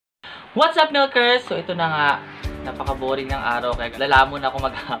What's up, milkers? So ito na nga, napaka-boring ng araw kaya lalamon ako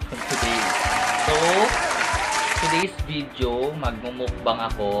maghapon today. So, today's video, magmumukbang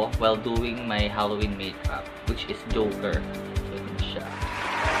ako while doing my Halloween makeup, which is Joker. So ito na siya.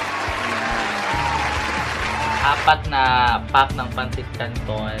 Apat na pack ng pancit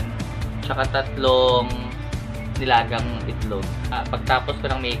canton, tsaka 3 nilagang itlog. Pagtapos ko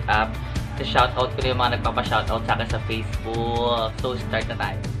ng makeup, shoutout ko na yung mga nagpapa-shoutout sa akin sa Facebook. So, start na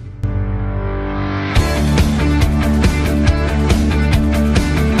tayo.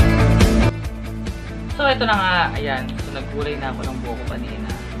 So, ito na nga. Ayan. So, nagkulay na ako ng buhok ko kanina.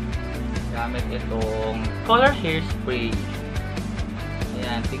 Gamit itong color hairspray.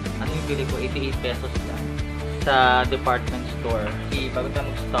 Ayan. Ano yung bili ko? 88 pesos lang. Sa department store. Okay, bago tayo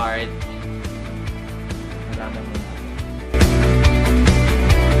mag-start, marami mo na.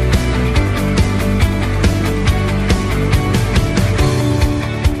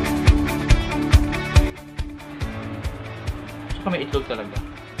 Saka may itlog talaga.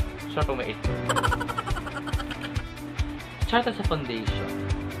 Saka may itlog. Start sa foundation.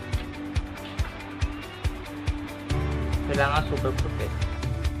 Kailangan super protect.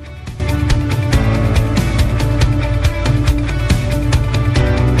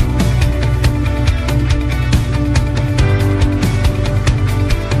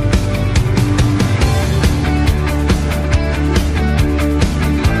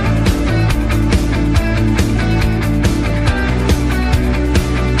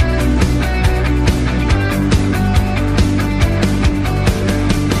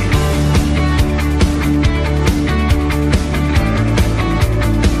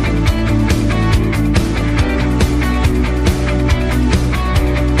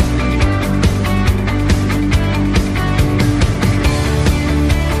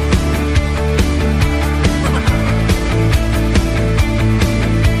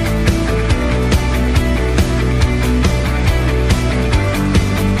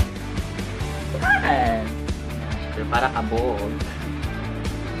 Para kabog.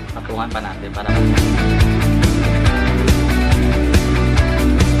 Patungan pa natin para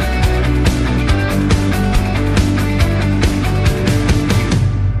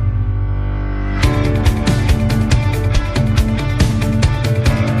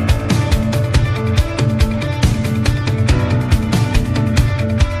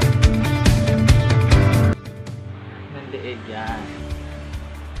nandiig yan.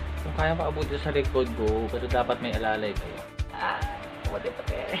 Kung kaya makabuti sa record ko, pero dapat may alalay kayo. Pati.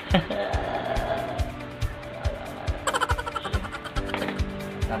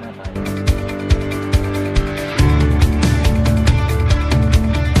 Tama na tayo.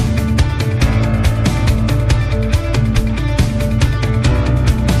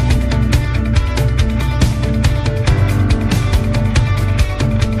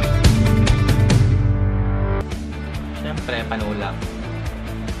 Siyempre, panulang.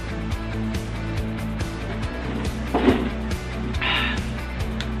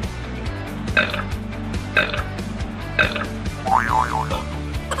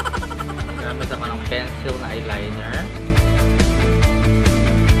 Gamit ako ng pencil na eyeliner.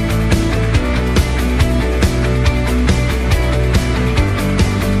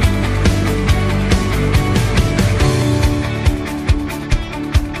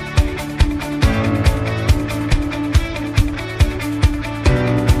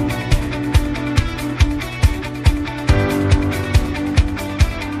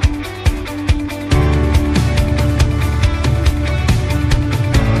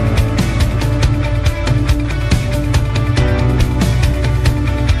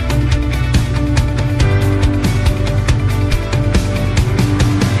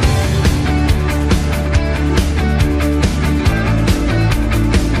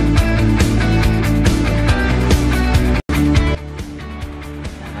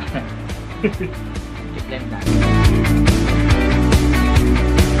 I-blend na.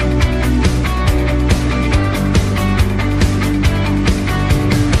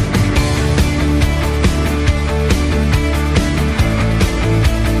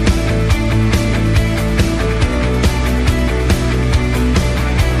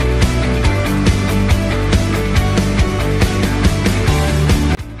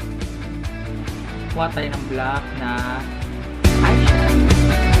 Kuha tayo ng black na eyeshadow.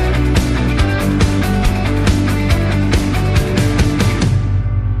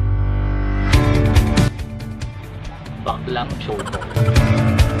 Baklang choco.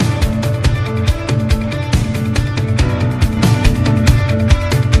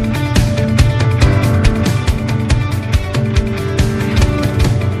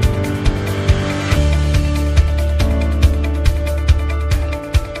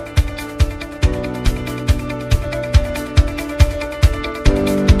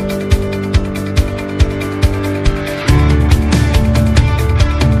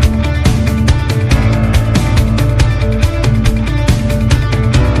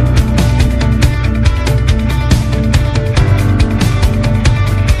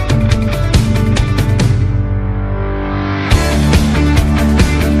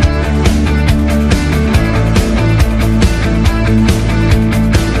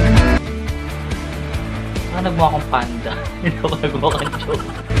 mo akong panda. Hindi ako nagawa kang joke.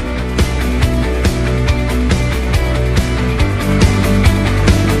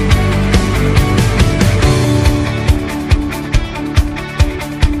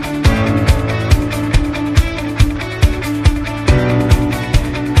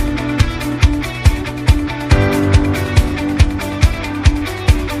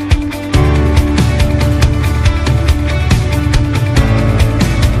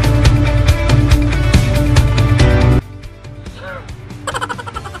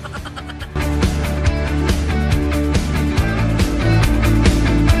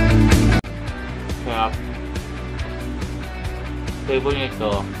 Flavor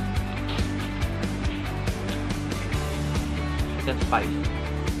nito chicken spice.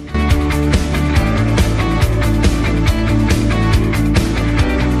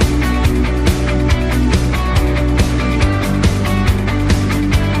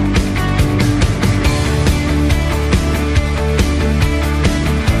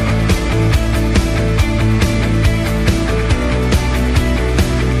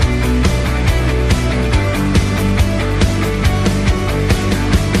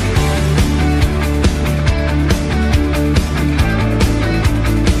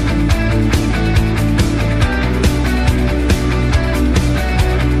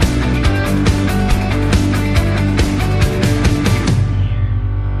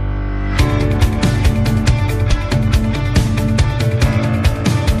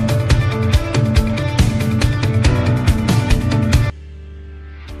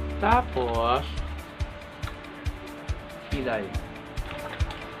 Tapos, kilay.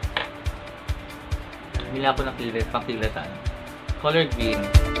 Bili ako ng kilay, pang kilatan. Color green.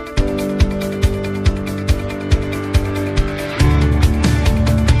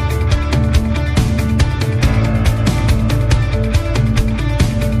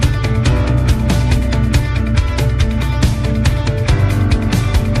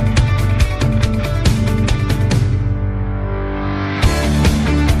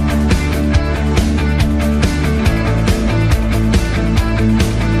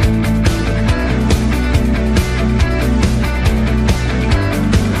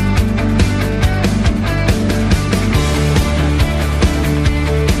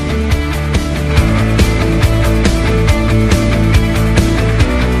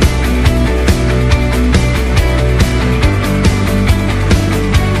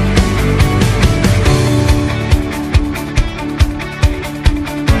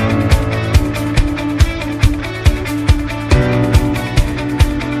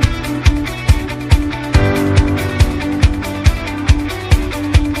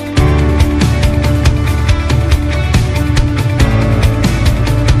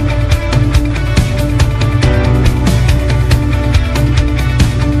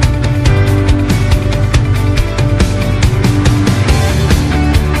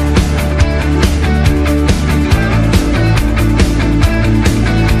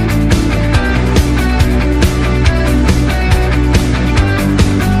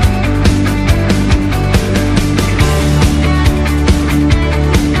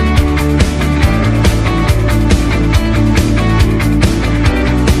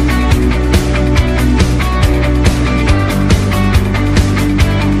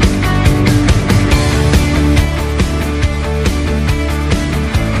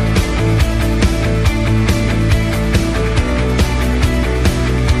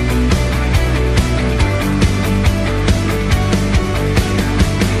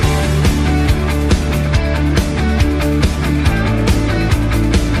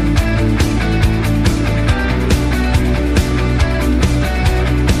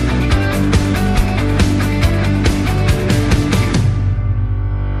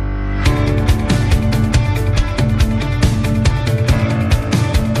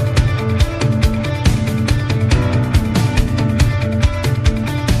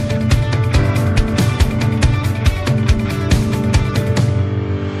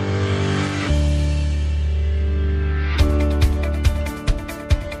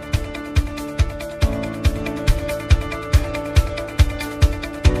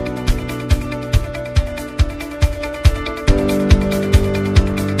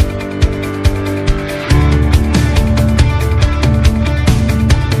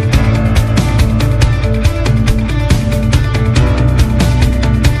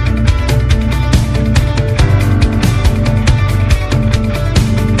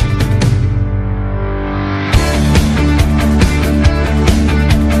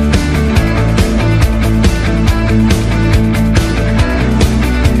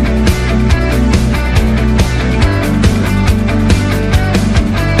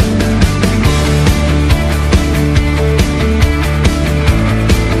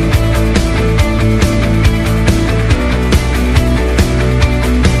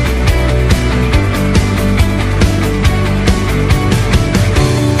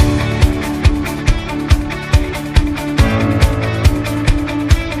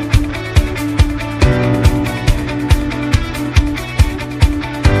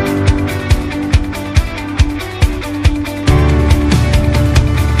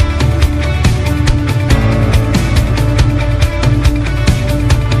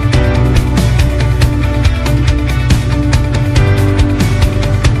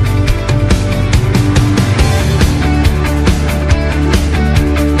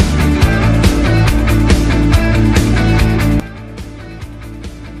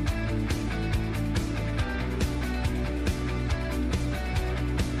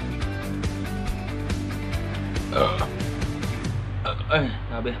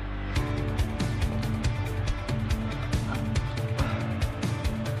 Grabe.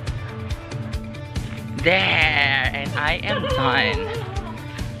 There! And I am done.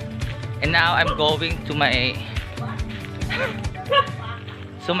 And now I'm going to my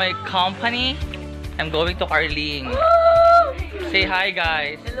company. I'm going to Carling. Say hi,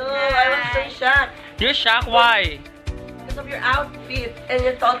 guys. Hello, I was so shocked. You're shocked? Why? Because of your outfit and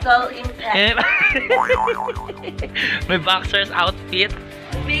your total impact. My boxer's outfit.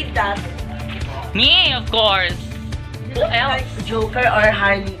 Who made that? Me, of course. Who else? Like Joker or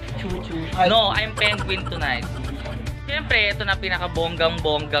Harley Choo-Choo? No, I'm Penguin tonight. Siyempre, ito na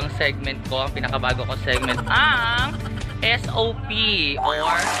pinakabonggang-bonggang segment ko. Ang pinakabago ko segment. Ang SOP or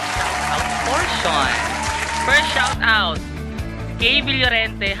Shoutout Portion. First shoutout. Kay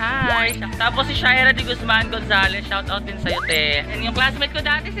Villorente, hi! Tapos si Shaira de Guzman Gonzalez, shoutout din sa'yo, te. And yung classmate ko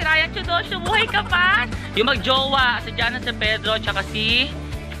dati, si Ryan Chodosio, buhay ka pa! Yung magjowa, si Jana si Pedro, tsaka si...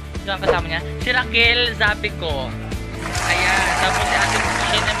 Yung kasama niya, si Raquel Zapico. Ayan, tapos si Ate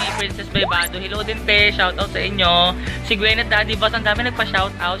Shinami, Princess Baybado, hello din, te, shoutout sa inyo. Si Gwyneth Daddy Boss, ang dami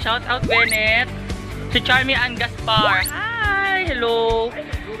nagpa-shoutout. Shoutout, Gwyneth! Si Charmy Ann Gaspar, hi! Hello!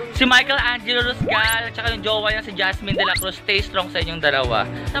 Si Michael Angelo Rusgal, at saka yung jowa niya si Jasmine de la Cruz. Stay strong sa inyong dalawa.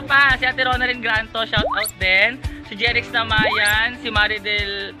 Isa pa, si Ate Ronarin Granto, shoutout din. Si Jerix Namayan, si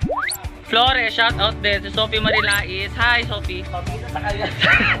Maridel Flores, shoutout din. Si Sophie Marilais, hi Sophie. Pamisa sa kanya.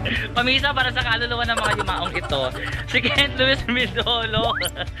 Pamisa para sa kaluluwa ng mga yumaong ito. Si Kent Luis Mindolo,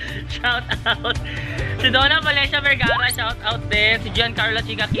 shoutout. Si Donna Valencia Vergara, shoutout din. Si Giancarlo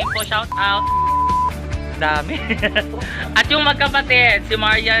Chica Kimpo, shoutout. Dami. At yung magkapatid, si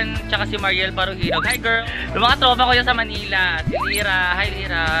Marian tsaka si Mariel Paruhinog. Hi girl! Yung mga tropa ko yan sa Manila. Si Lira. Hi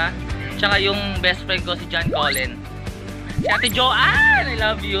Lira. Tsaka yung best friend ko si John Colin. Si Ate Joanne! I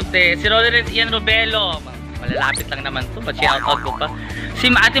love you, te. Si Rodriguez Ian Robelo. Malalapit lang naman to. Ba't shoutout ko pa? Si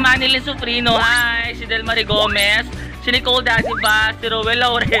Ate Manilyn Sufrino. Hi! Si Del Marie Gomez. Si Nicole Daddy Bass. Si Rowel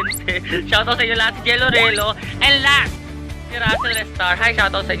Laurente. Shoutout sa inyo lahat. Si Jello Relo. And last, si Russell Restar. Hi,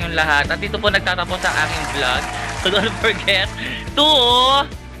 shoutout sa inyong lahat. At dito po nagtatapos ang aking vlog. So don't forget to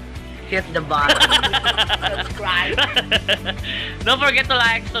Hit the button. Subscribe. Don't forget to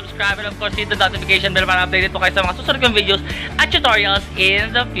like, subscribe, and of course hit the notification bell para updated po kayo sa mga susunod kong videos at tutorials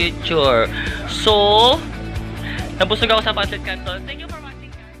in the future. So, nabusog ako sa Pancit Canton. Thank you for